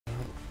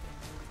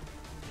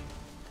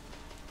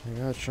I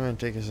gotta try and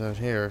take us out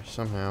here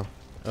somehow.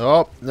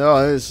 Oh,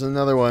 no, there's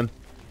another one.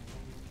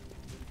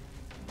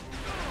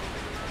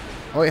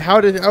 Oh, wait,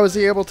 how was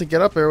he able to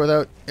get up there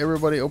without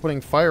everybody opening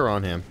fire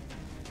on him?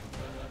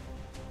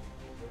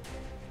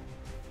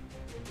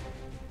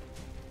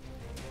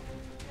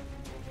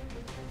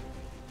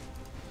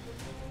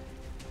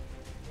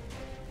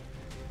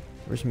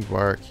 Where's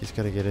Mubarak? He's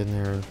got to get in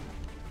there and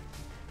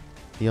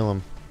heal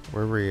him,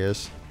 wherever he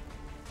is.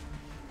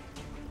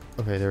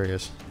 Okay, there he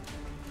is.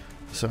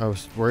 So I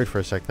was worried for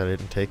a sec that I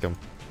didn't take him.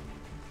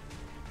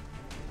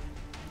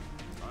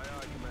 Aye,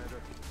 aye,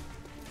 Commander.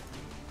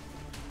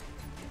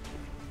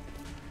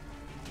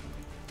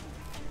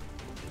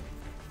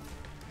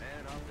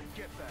 Man up and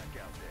get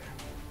back out there.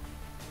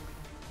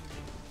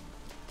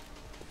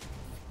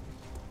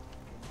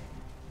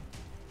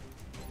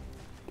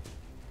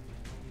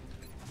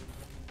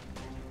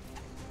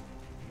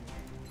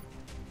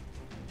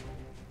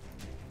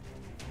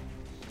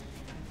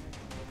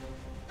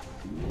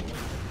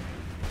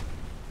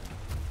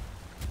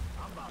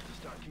 I'm about to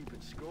start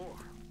keeping score.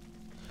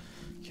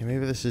 Okay,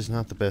 maybe this is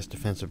not the best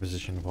defensive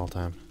position of all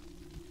time.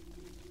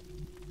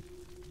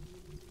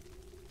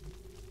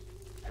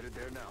 Headed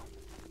there now.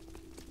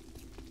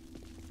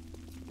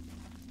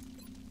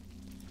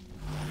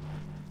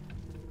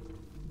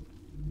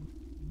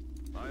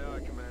 Aye, aye,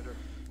 Commander.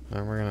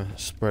 And we're gonna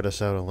spread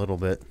us out a little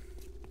bit.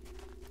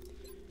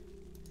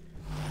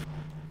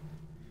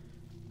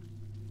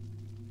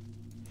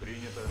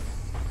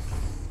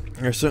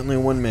 There's certainly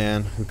one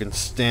man who can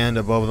stand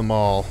above them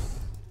all.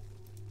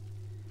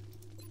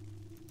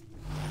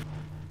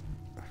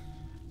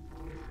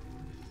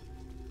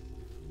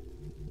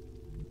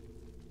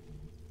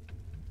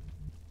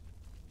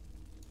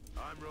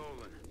 I'm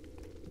rolling.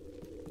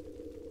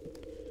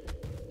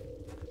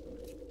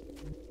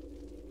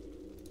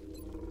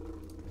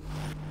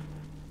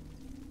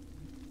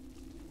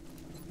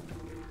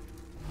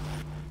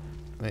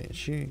 Wait, is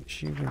she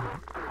even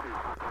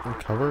in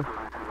cover?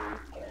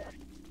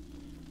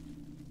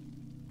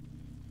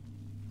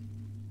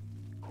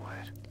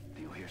 Quiet.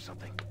 Do you hear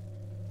something?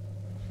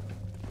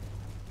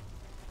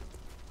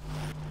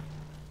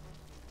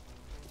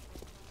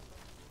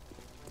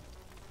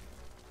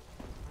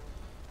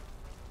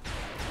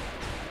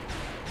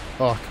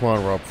 Oh, come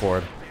on, Rob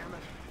Ford. Damn it.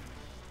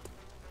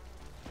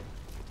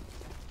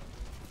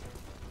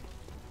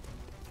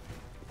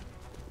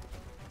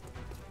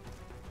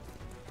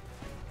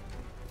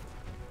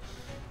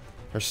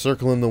 They're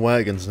circling the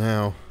wagons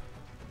now.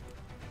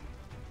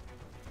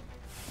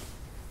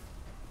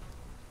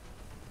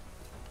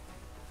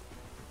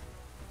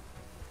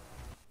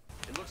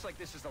 It looks like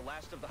this is the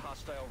last of the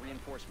hostile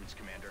reinforcements,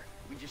 Commander.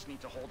 We just need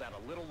to hold out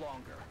a little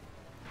longer.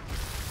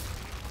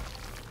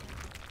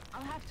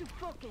 I'll have to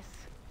focus.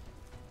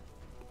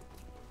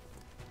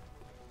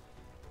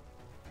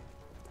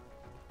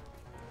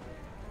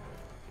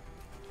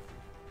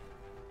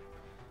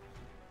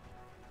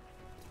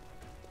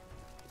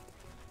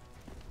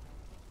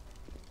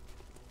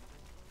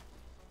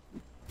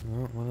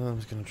 Well, one of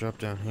them's gonna drop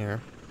down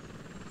here.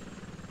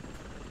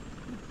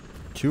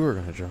 Two are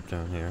gonna drop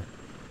down here.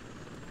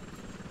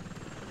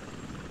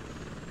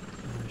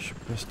 I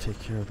should best take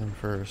care of them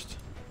first.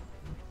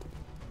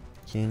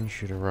 Can you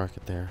shoot a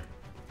rocket there?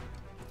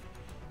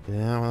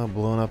 Yeah, well,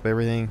 blowing up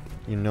everything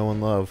you know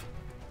and love.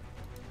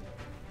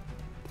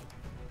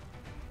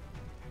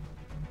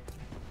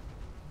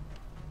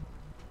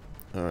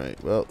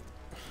 Alright, well.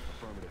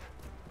 Affirmative.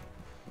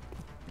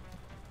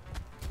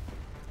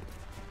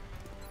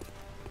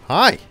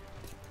 Hi!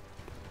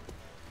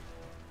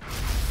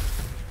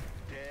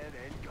 Dead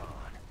and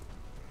gone.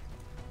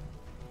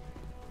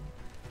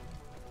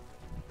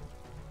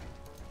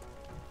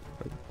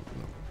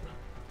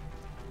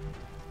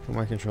 Who am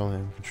I controlling?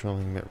 I'm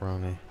controlling Mitt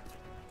Romney.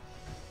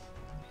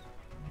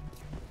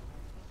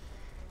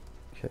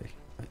 Okay.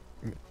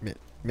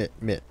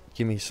 Mitt.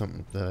 Give me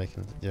something that I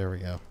can... There we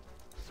go.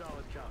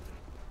 Solid copy.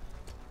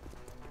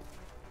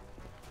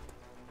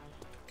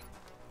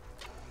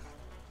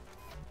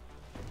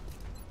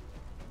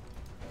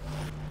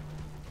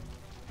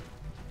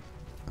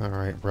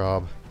 Alright,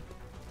 Rob.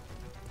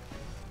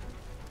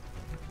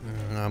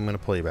 I'm gonna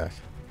pull you back.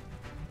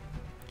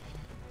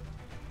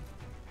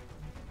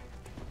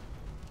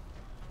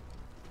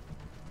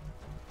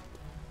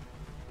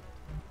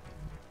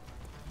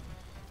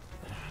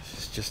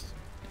 It's just...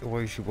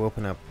 Why should we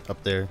open up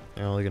there?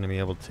 You're only gonna be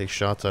able to take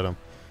shots at him.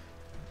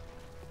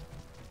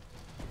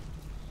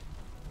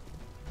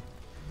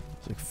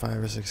 There's like 5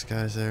 or 6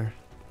 guys there.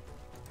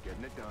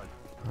 Getting it done.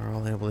 Are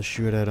all able to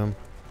shoot at him.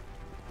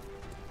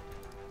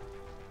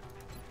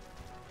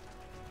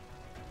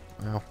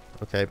 Wow,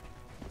 okay.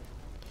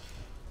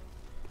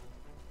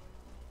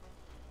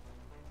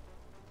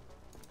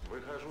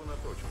 Выхожу на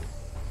точку.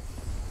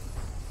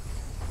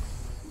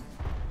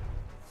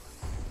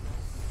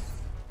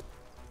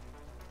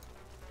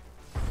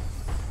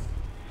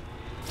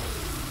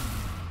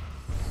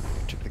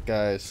 Took the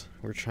guys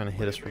who were trying to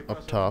hit us from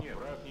up top.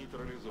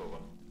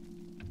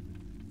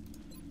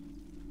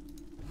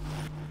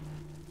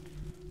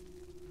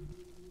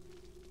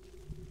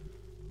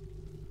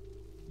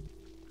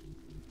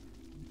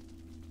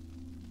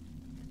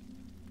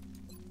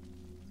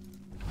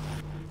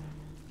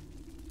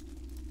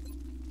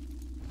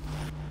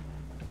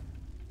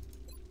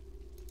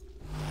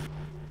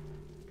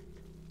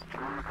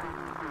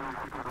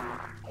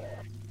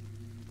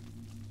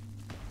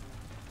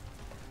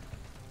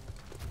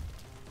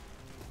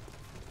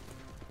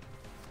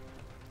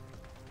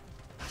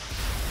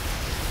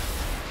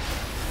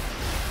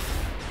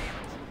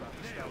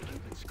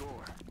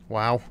 score.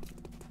 Wow.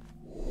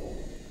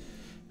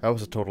 That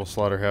was a total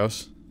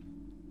slaughterhouse.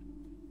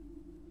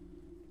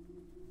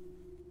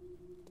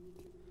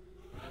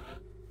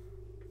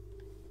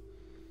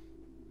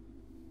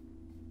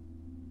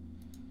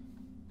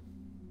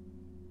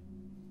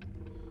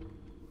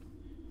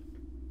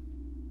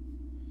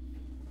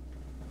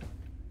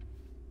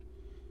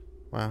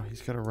 Wow,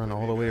 he's got to run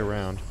all the way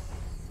around.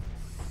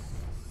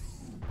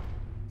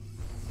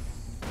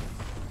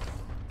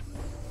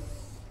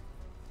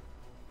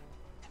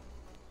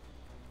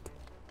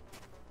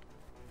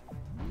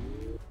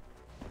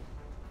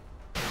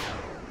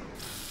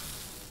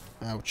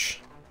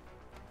 Ouch.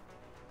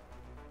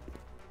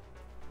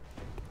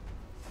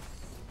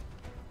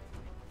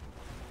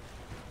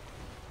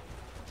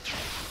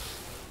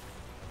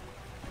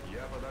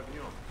 Я под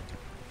огнем.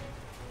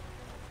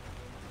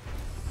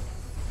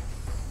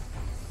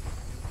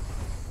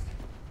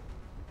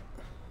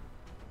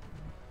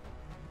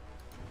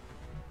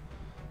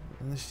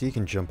 At least he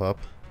can jump up.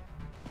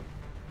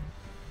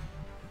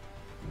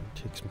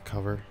 Take some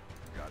cover.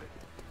 Got it.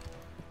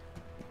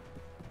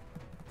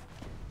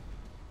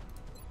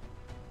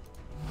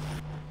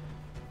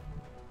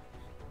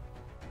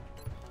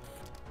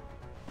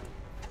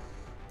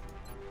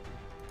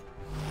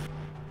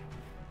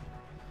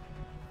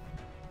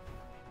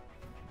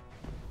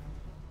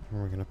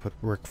 And we're gonna put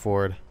Rick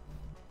forward.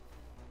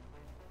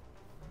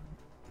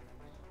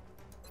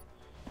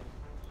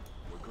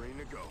 We're green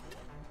to go.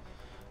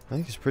 I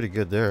think he's pretty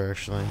good there,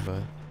 actually,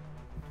 but...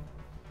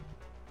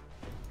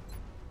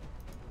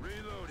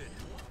 Reloaded.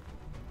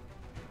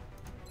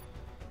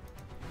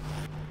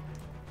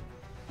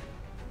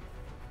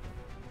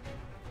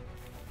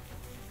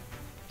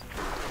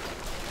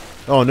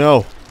 Oh,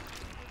 no!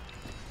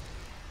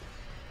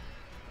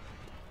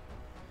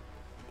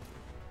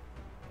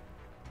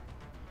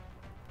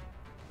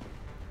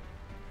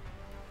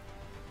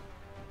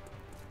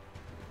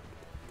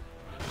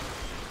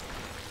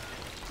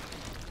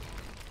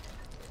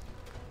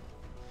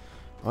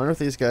 I wonder if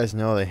these guys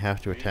know they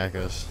have to attack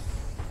us.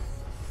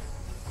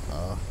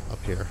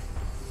 Up here.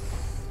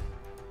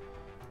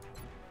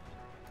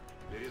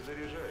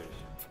 Перезаряжаюсь.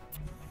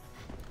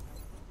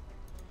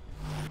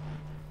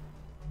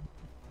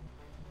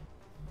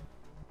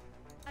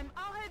 I'm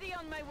already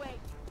on my way.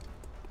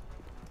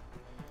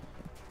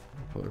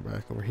 Put her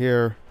back over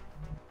here.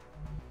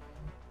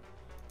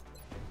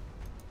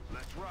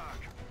 Let's rock.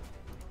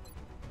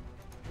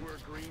 We're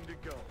green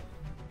to go.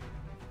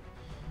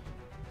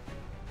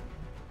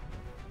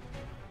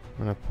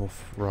 I'm gonna pull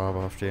Rob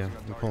off to you.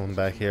 I'm pulling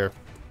back here.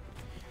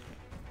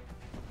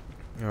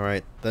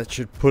 Alright, that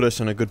should put us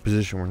in a good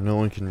position where no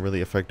one can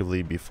really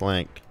effectively be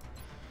flanked.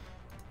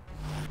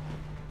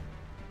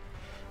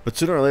 But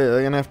sooner or later,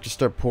 they're gonna have to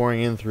start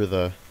pouring in through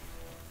the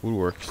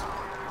woodworks.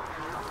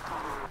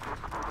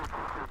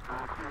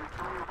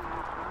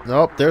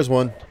 Nope, there's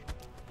one.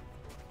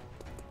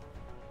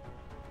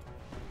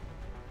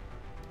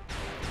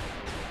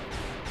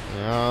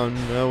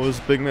 That was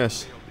a big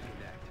miss.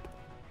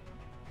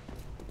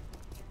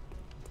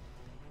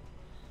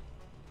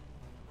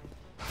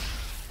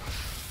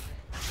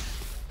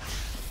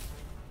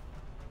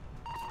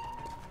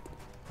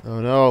 Oh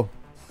no.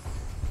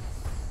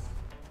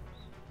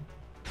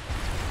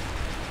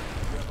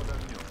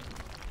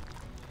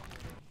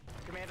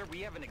 Commander, we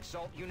have an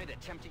Exalt unit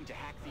attempting to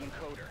hack the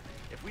encoder.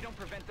 If we don't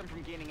prevent them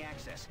from gaining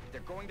access,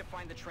 they're going to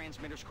find the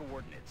transmitter's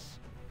coordinates.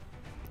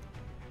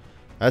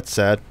 That's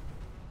sad.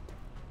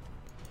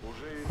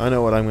 I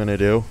know what I'm gonna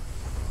do.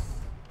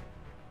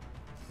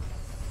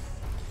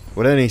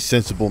 What any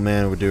sensible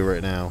man would do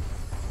right now.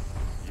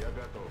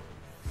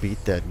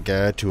 Beat that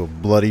guy to a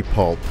bloody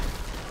pulp.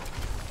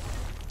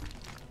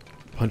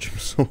 Punch him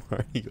so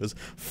hard he goes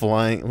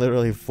flying,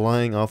 literally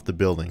flying off the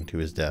building to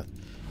his death.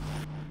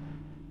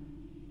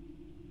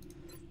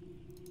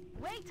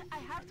 Wait, I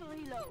have to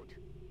reload.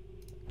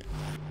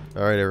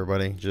 Alright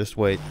everybody, just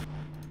wait.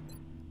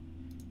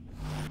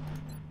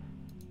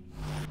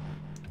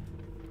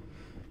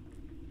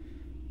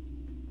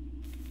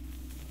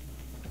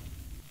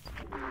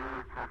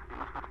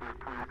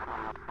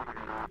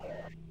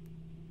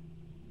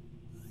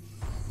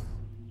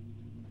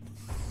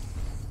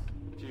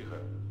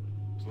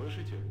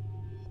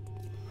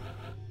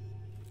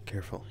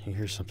 Careful, he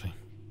hears something.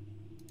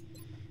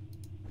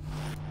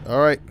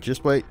 Alright,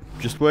 just wait,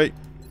 just wait.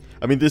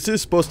 I mean, this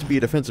is supposed to be a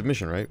defensive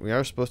mission, right? We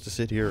are supposed to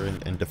sit here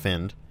and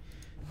defend.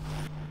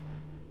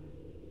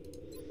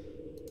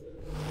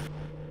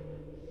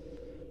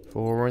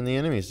 For when the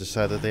enemies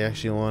decide that they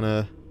actually want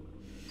to,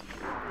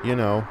 you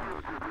know,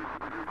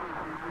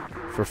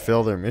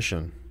 fulfill their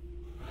mission.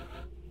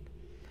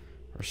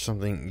 Or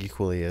something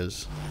equally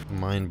as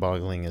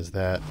mind-boggling as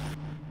that.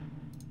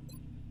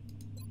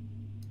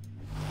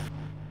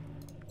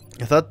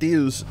 I thought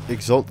these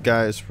Exalt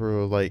guys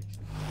were like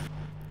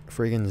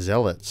friggin'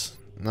 zealots,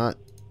 not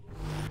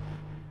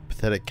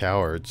pathetic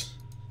cowards.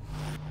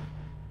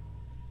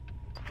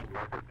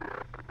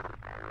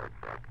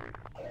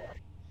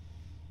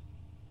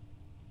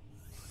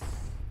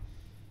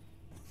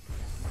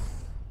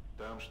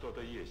 Там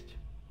что-то есть.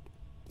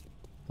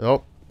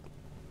 Oh.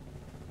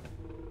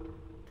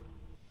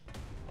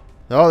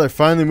 Oh, they're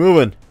finally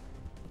moving.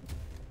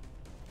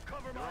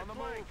 Cover my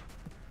flank.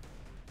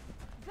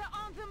 They're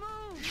on the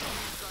move!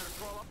 Trying to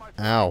crawl up my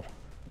flank. Ow.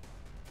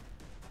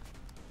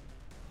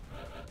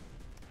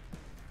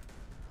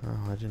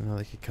 Oh, I didn't know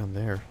they could come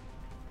there.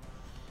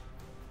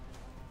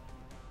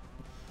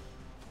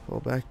 Pull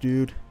back,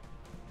 dude.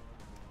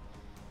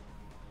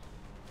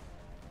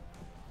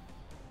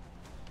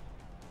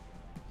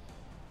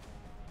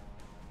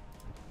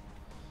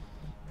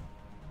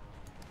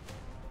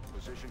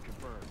 Position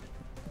confirmed.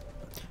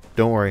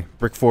 Don't worry.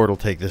 Brick Ford will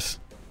take this.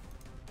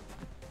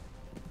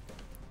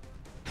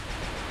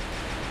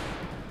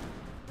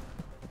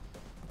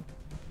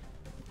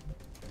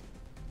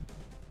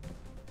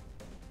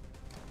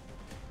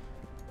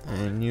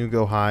 And you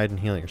go hide and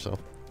heal yourself.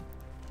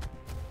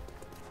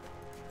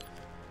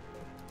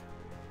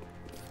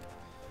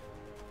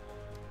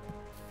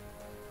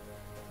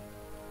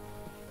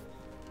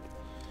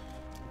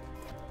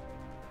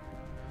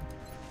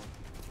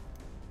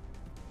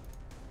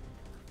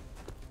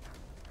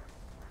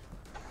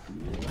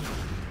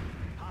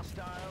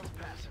 Hostiles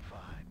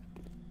pacified.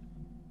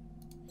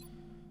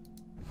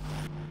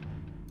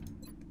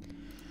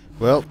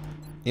 Well,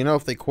 you know,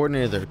 if they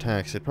coordinated their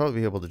attacks, they'd probably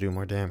be able to do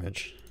more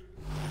damage.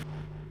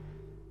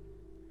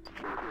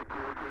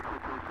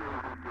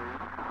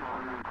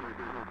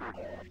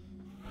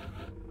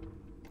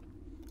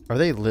 Are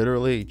they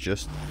literally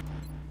just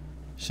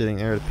sitting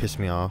there to piss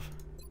me off?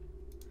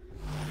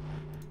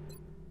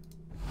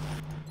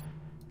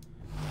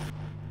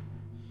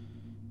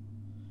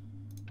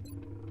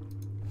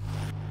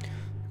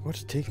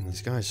 What's taking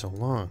these guys so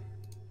long?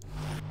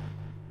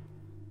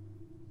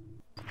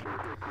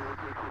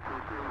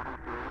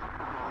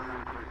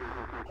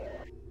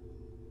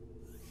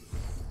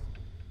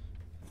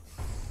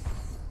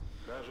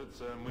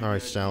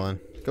 Alright, Stalin.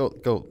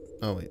 Go.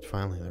 Oh, wait,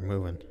 finally they're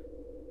moving.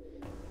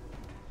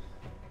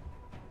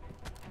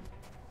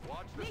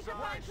 Watch the Need to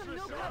find some new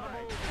sides. cover.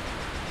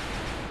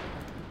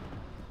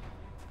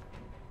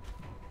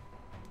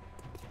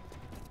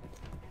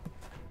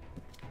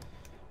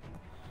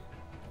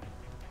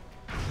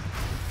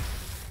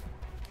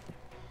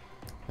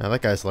 Yeah,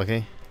 that guy's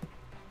lucky.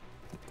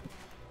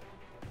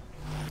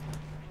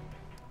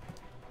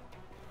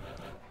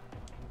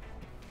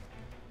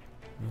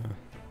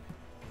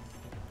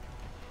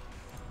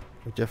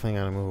 We definitely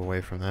gotta move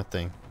away from that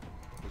thing.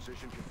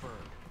 Position confirmed.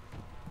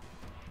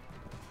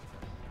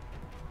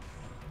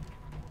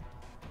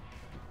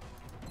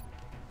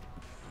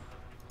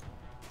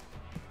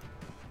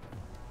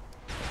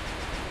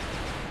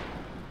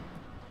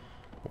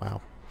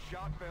 Wow.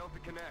 Shot failed to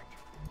connect.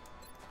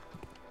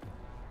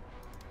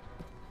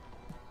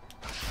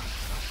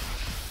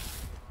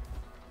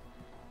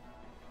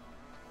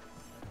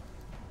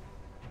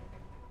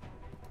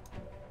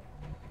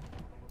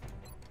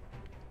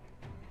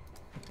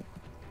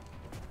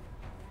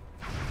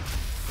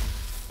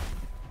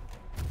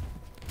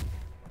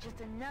 Just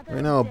another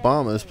Right now, dead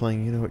Obama is day.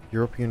 playing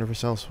Europe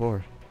Universalis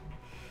 4.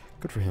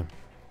 Good for him.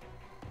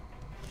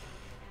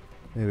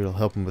 Maybe it'll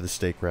help him with his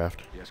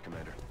statecraft. Yes,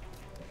 Commander.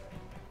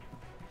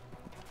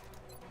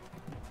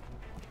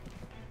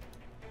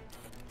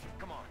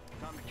 Come on,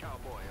 time to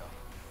cowboy up.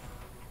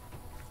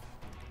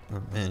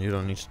 Oh man, you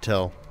don't need to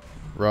tell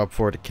Rob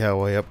Ford to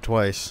cowboy up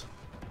twice.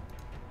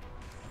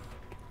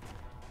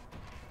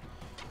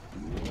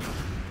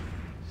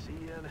 See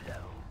you in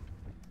hell.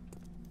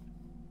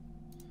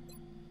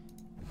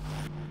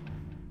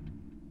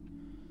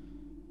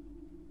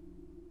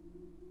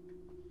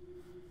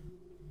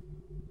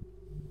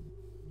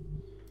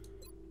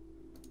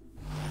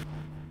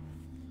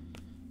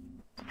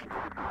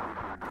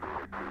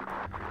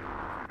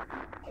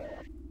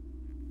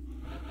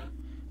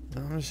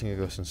 I'm just gonna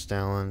go send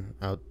Stalin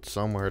out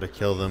somewhere to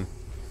kill them,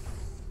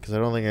 because I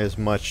don't think there's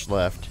much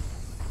left.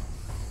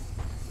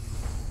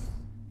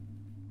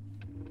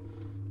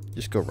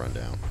 Just go run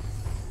down.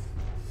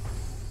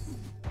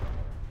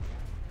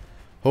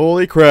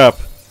 Holy crap!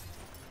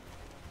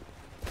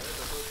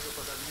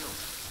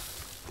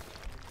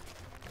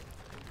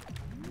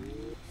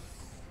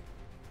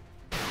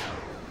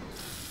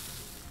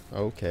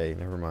 Okay,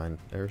 never mind.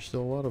 There's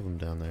still a lot of them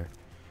down there.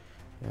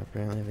 Yeah,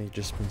 apparently they've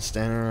just been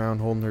standing around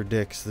holding their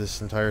dicks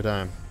this entire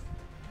time.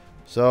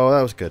 So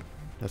that was good.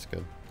 That's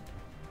good.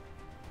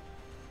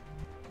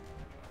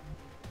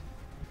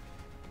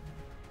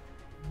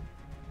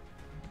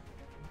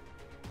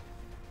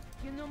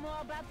 You know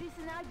more about this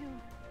than I do.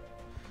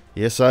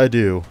 Yes, I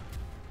do.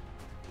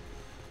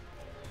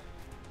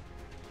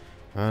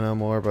 I know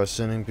more about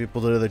sending people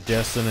to their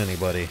deaths than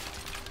anybody.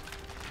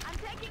 I'm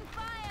taking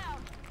fire!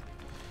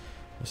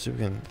 Let's see if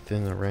we can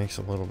thin the ranks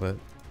a little bit.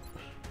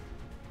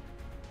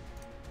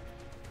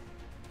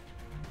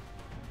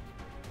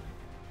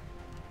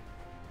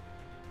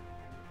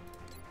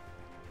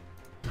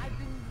 I've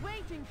been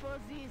waiting for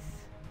this.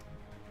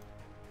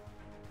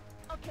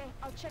 Okay,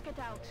 I'll check it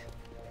out.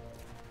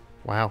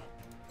 Wow.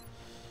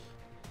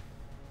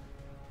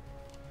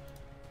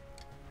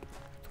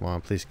 Come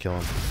on, please kill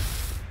him.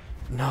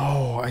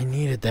 No, I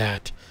needed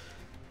that.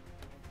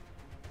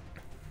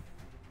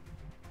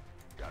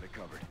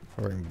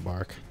 Hurry,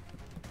 bark.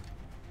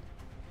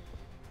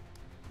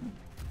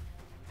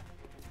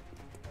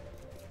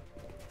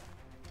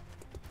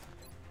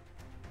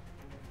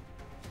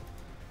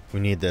 We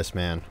need this,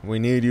 man. We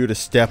need you to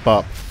step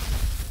up.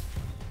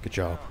 Good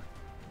job.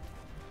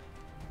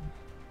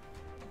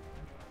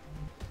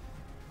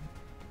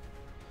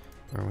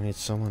 Alright, we need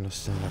someone to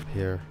stand up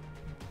here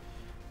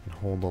and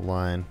hold the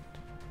line.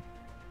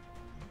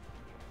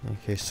 In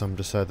case some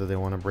decide that they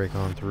want to break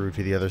on through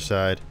to the other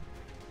side.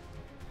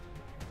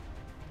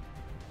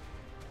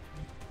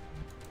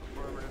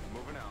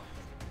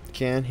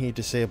 Can he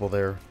disable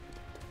their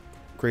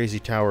crazy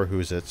tower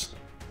whoozits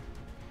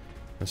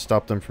and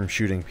stop them from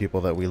shooting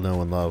people that we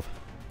know and love?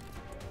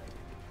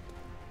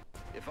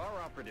 If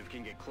our operative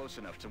can get close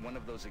enough to one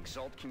of those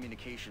Exalt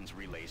communications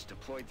relays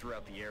deployed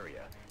throughout the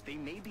area, they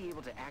may be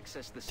able to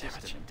access the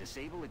system and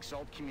disable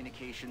Exalt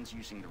communications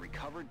using the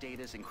recovered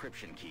data's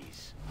encryption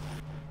keys.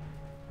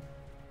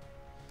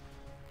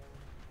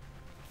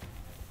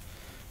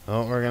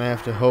 Oh, we're gonna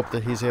have to hope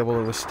that he's able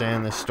to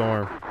withstand this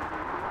storm.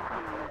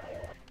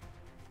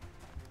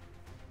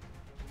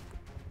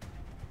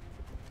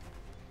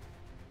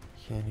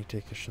 Can he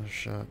take a shot?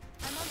 I'm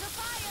under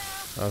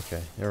fire.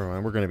 Okay, never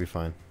mind. We're gonna be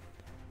fine.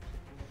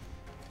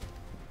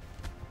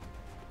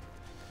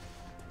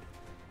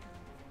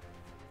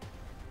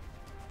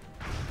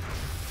 Oh,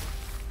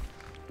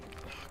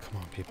 come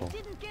on, people. I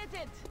didn't get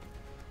it.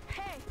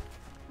 Hey,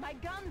 my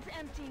gun's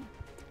empty.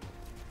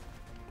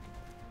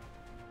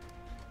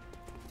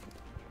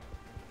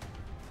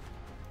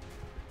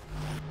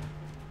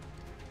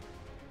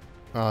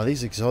 Ah,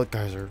 these Exalt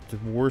guys are the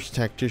worst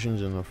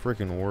tacticians in the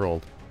freaking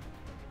world.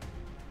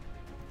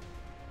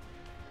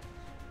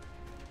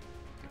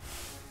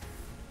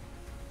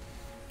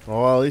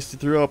 Oh, well, at least he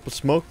threw up a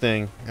smoke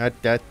thing. Oh,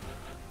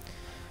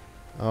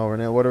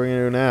 what are we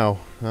gonna do now?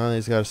 Oh,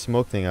 he's got a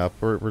smoke thing up.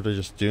 We're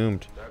just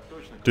doomed.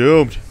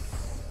 Doomed!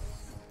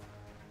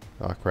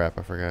 Oh crap,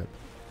 I forgot.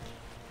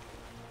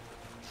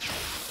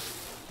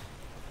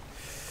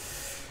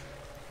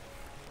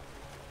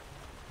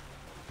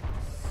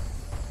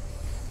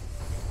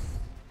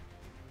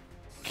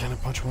 Can I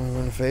punch one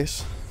in the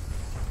face?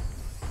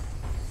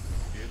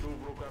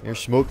 Your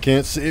smoke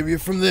can't save you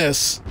from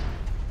this!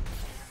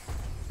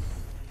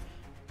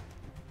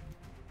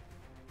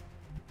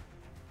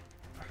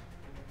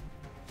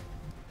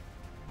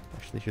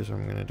 Actually, here's what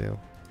I'm gonna do.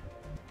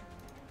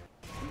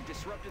 We've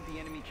disrupted the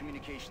enemy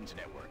communications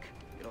network.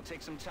 It'll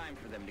take some time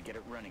for them to get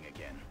it running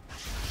again.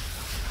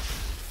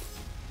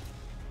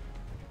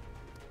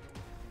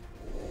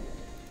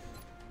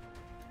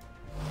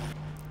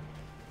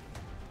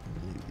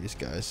 These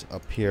guys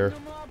up here. You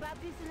know more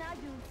about this than I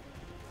do.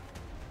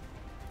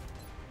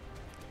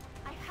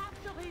 I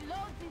have to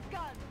reload this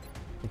gun.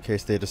 In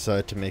case they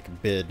decide to make a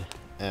bid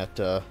at,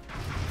 oh,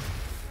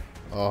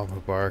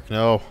 Mubarak,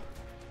 no.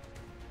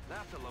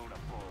 That's a load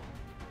of bull.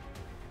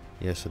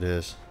 Yes, it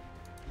is.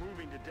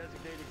 Moving to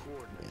designated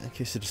coordinates. In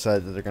case they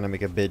decide that they're going to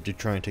make a bid to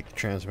try and take the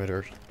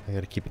transmitter, I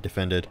gotta keep it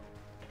defended.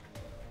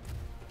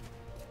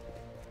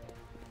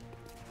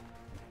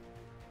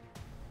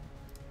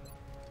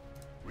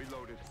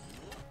 Reloaded.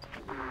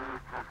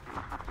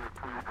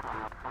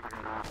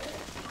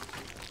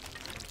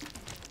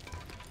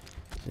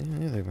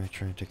 Yeah, they might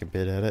try and take a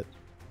bid at it.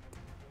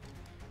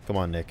 Come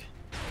on, Nick.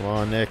 Come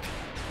on, Nick.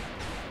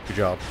 Good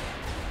job.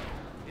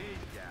 He's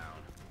down.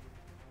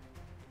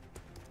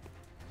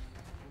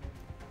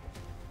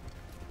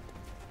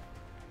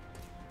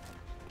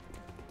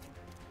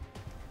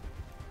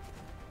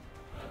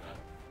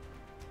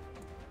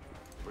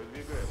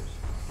 Выдвигаемся.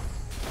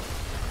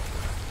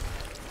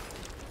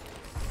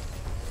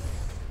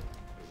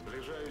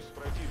 Сближаюсь с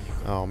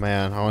противником. Oh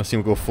man, I want to see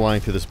him go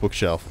flying through this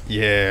bookshelf.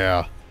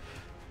 Yeah!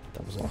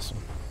 That was awesome.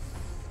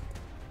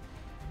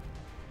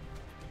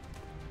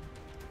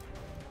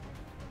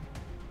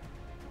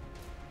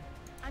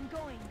 I'm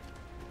going.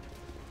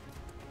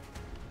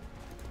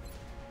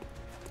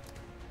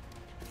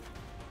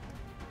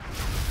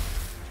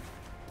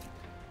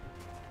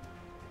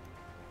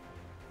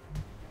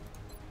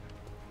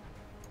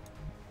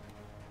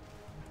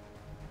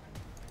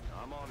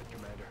 I'm on it,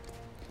 Commander.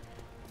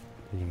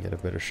 You can get a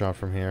better shot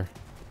from here.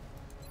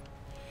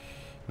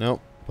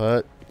 Nope,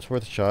 but it's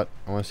worth a shot.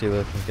 I want to see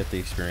if I can get the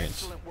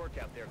experience. Excellent work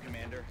out there,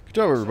 Commander. Good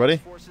job, everybody.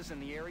 Forces in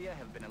the area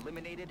have been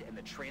eliminated and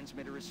the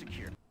transmitter is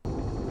secure.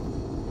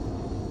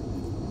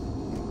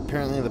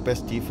 Apparently the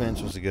best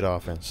defense was a good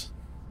offense.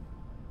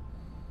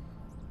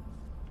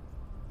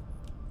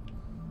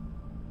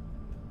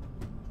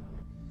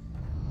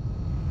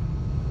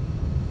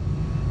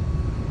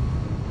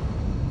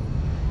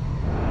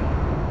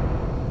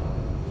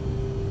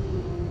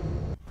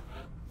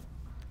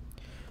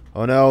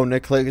 Oh no,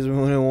 Nick Clegg is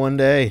moving in one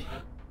day.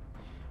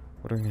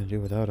 What are we going to do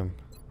without him?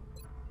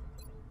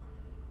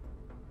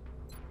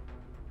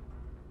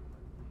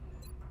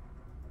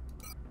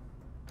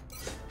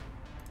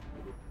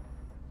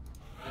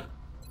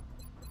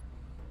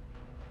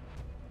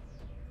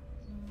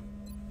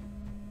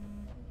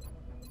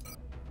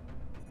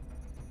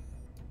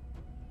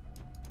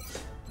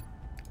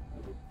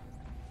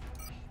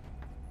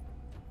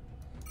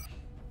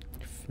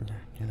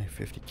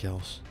 50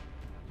 kills.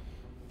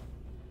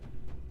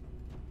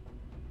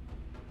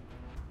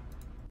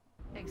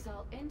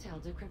 Exalt Intel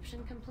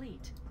decryption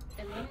complete.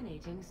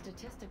 Eliminating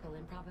statistical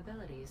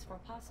improbabilities for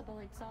possible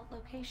Exalt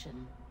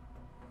location.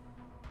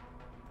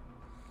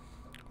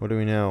 What do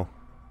we know?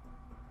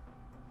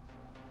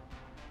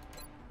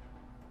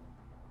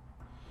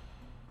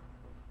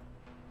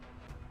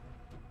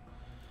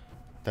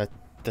 That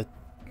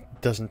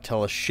doesn't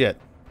tell us shit.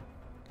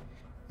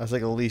 That's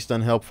like the least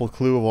unhelpful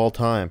clue of all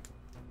time.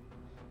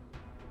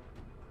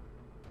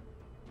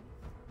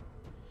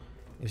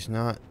 Is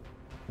not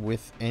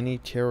with any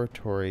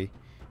territory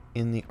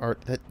in the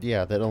art that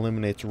that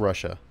eliminates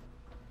Russia.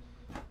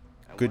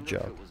 Good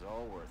job. It was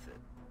all worth it.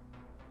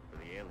 For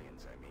the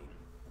aliens, I mean.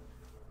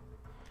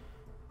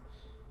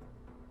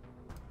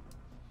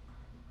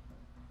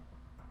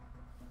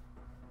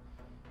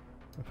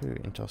 I'll put your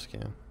intel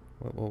scan.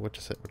 What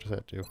does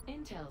that do?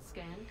 Intel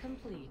scan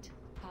complete.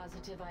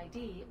 Positive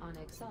ID on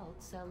Exalt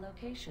cell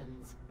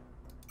locations.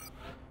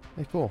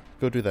 Hey, cool.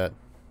 Go do that.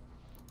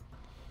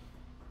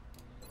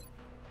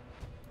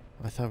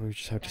 I thought we would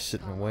just have to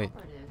sit and wait.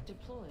 Operative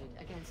deployed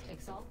against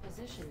Exalt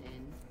position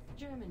in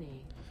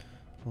Germany.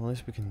 Well, at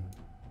least we can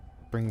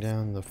bring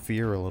down the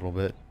fear a little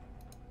bit.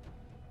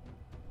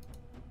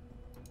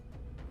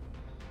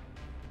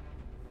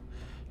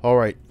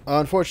 Alright,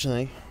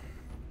 unfortunately,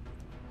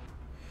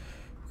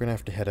 we're gonna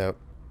have to head out.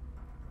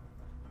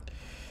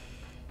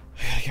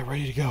 I gotta get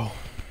ready to go.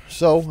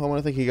 So, I want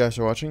to thank you guys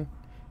for watching.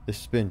 This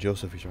has been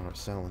Joseph,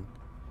 Stalin.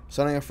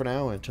 Signing off for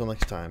now, and until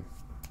next time,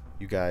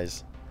 you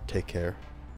guys take care.